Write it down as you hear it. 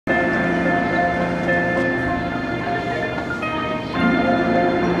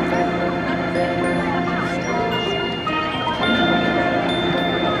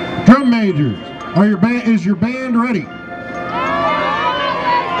teenagers, is your band ready?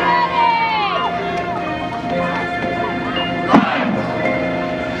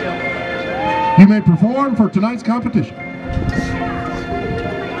 You may perform for tonight's competition.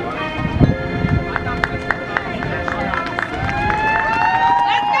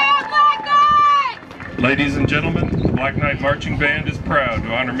 Ladies and gentlemen, the Black Knight Marching Band is proud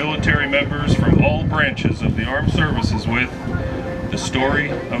to honor military members from all branches of the armed services with The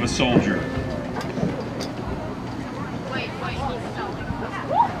Story of a Soldier.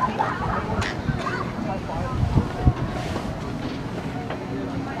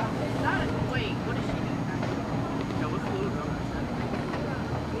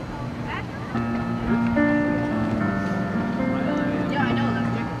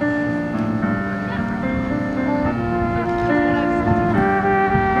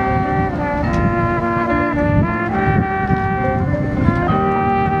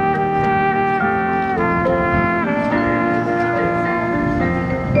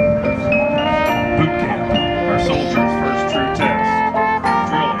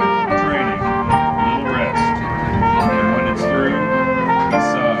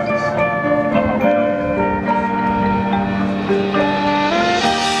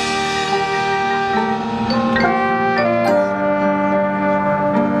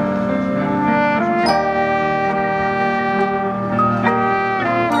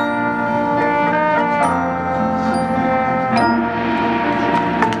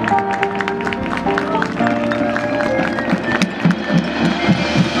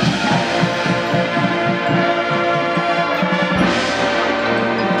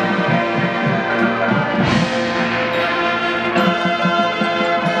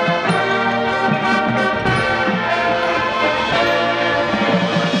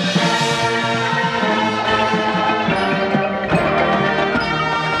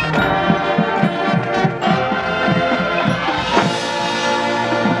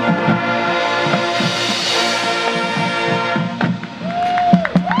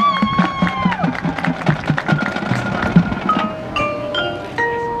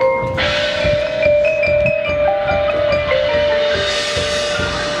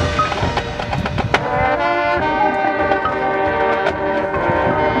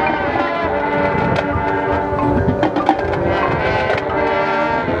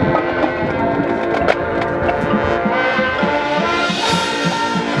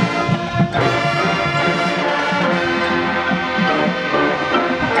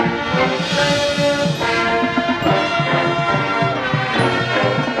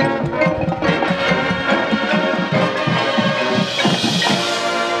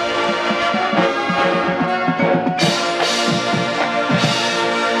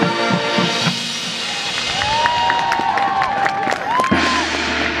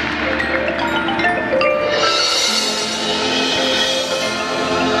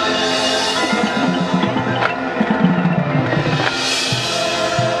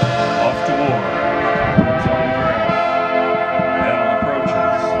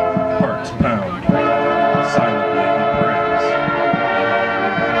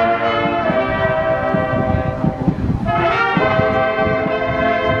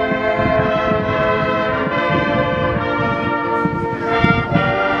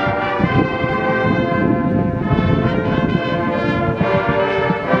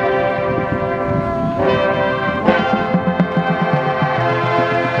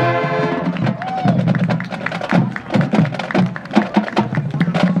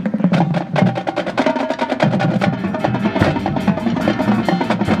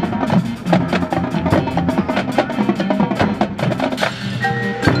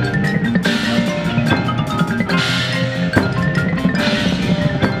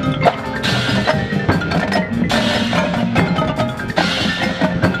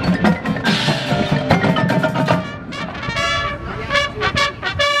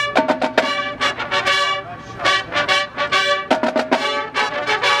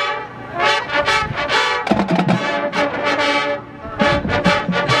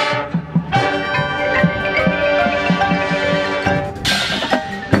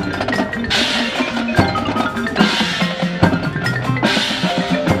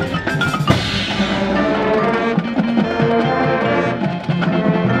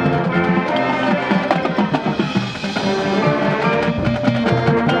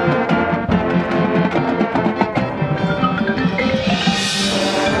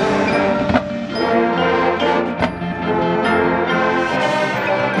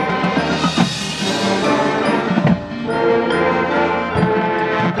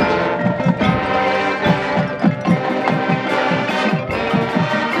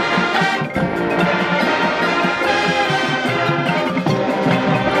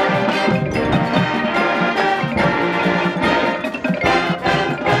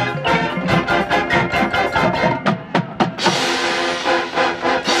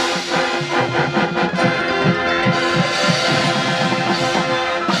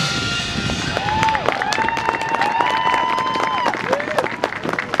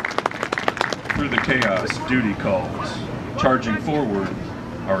 duty calls. Charging forward,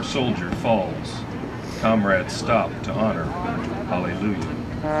 our soldier falls. Comrades stop to honor.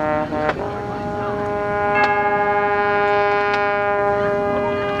 Hallelujah.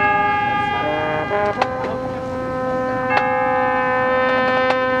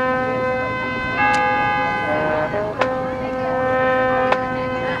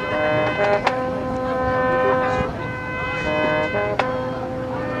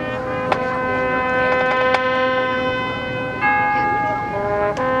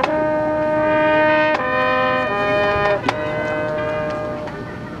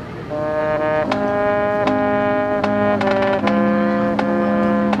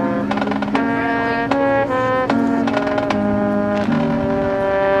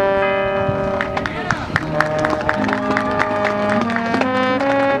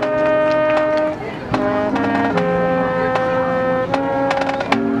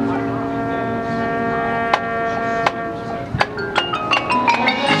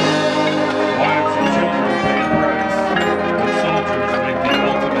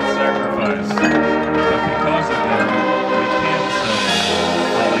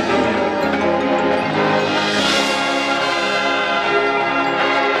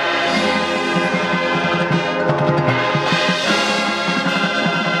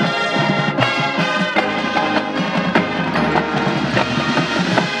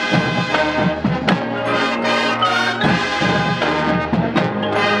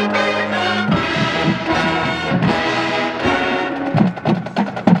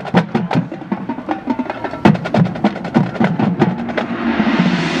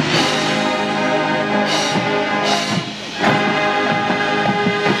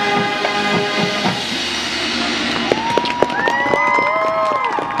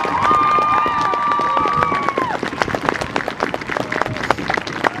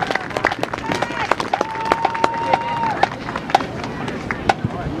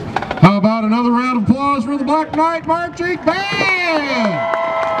 How about another round of applause for the Black Knight Marching Band?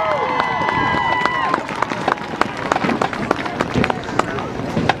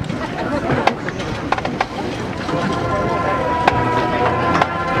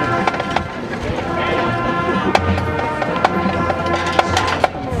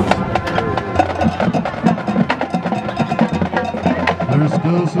 There's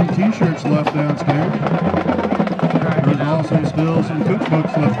still some t-shirts left downstairs. There's also still some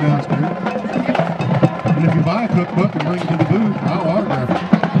cookbooks left downstairs. And if you buy a cookbook and bring it to the booth, I'll autograph it.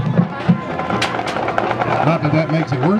 Not that that makes it worth